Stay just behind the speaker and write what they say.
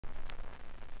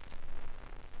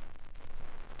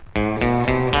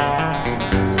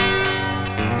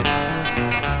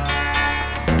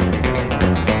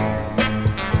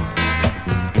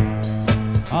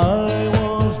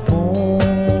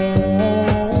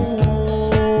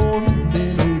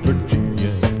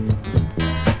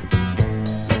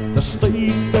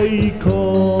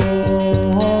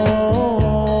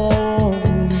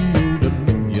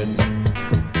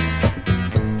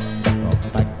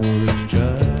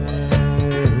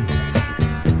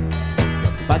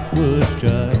backwoods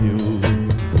child.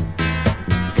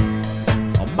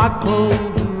 My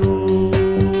clothes are rolling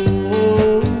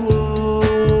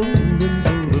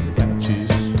through the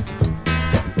patches.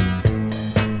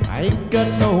 I ain't got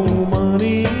no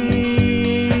money,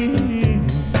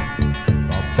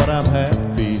 but I'm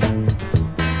happy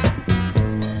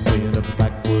being a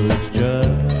backwoods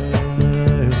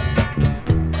child.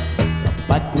 A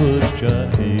backwoods child.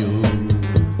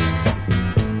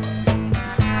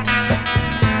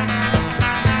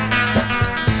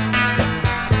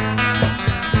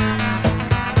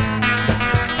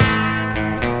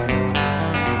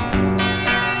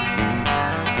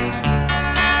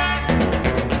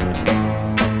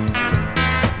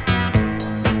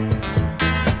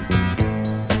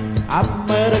 I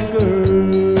met a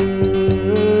girl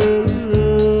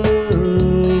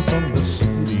from the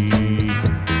city.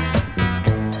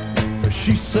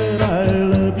 She said, I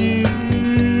love you,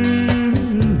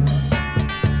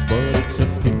 but it's a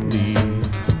pity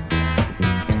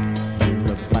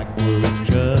you're a backwoods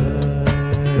child,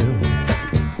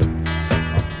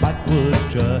 a backwoods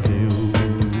child.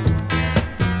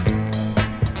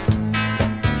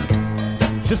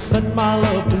 She said, my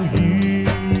love for you